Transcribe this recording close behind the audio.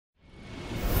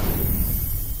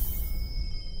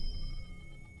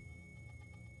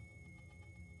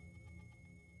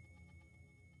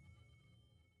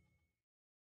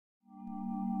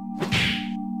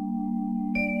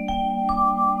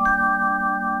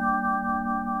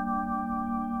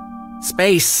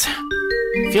Space.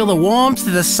 Feel the warmth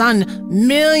of the sun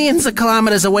millions of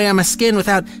kilometers away on my skin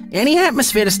without any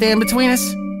atmosphere to stand between us.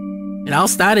 It all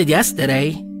started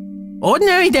yesterday.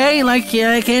 Ordinary day like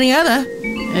any other.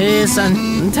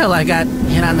 Until I got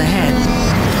hit on the head.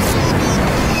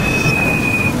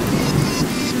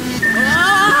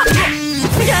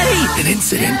 An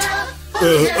incident?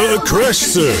 A crash,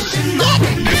 sir. Get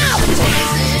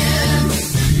out!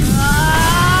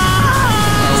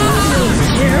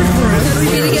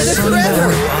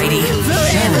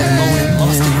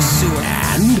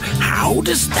 And how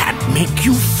does that make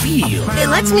you feel? It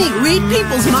lets me read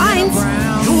people's minds.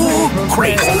 You're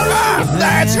crazy.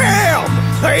 That's him!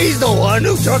 He's the one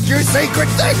who took your secret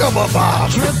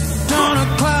thingamabob! Tripped on a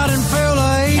cloud and fell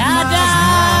 8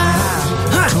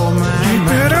 Keep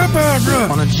it up, Barbara.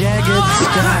 on a jagged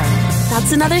sky.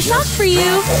 That's another shot for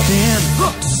you. Then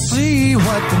see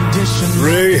what condition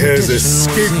Ray has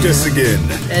escaped us again.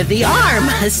 The arm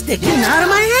is sticking out of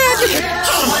my head.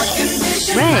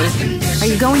 Ray, are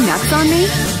you going nuts on me?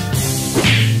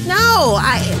 No,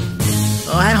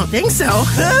 I don't think so.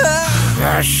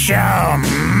 The show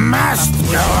must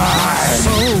go on.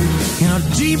 in a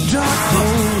deep dark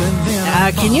hole and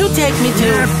then Can you take me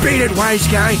to... Beat it, wise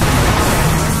guy.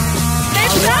 They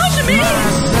found me!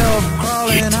 myself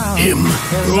crawling Hit out. him.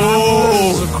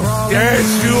 Oh, yes,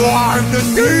 you on the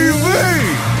TV.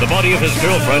 The body of his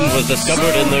girlfriend was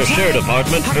discovered in their shared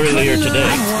apartment earlier today.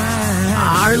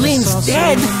 Arlene's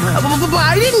dead. But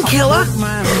I didn't kill her.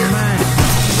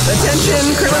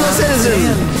 Attention, criminal citizen.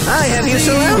 I have you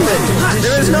surrounded.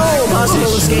 There is no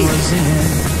possible escape.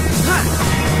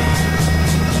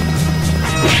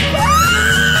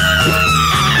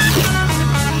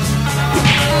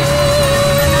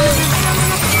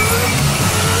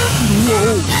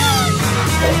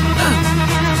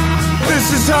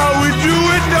 This is how we do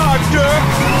it, Doctor!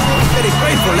 Very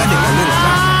grateful letting a little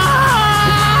time.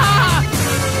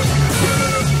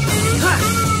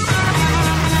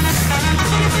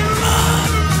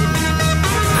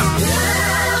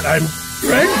 I'm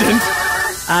pregnant.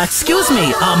 Excuse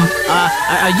me,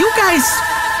 are you guys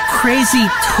crazy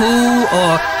too,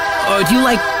 or do you,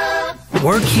 like,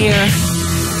 work here?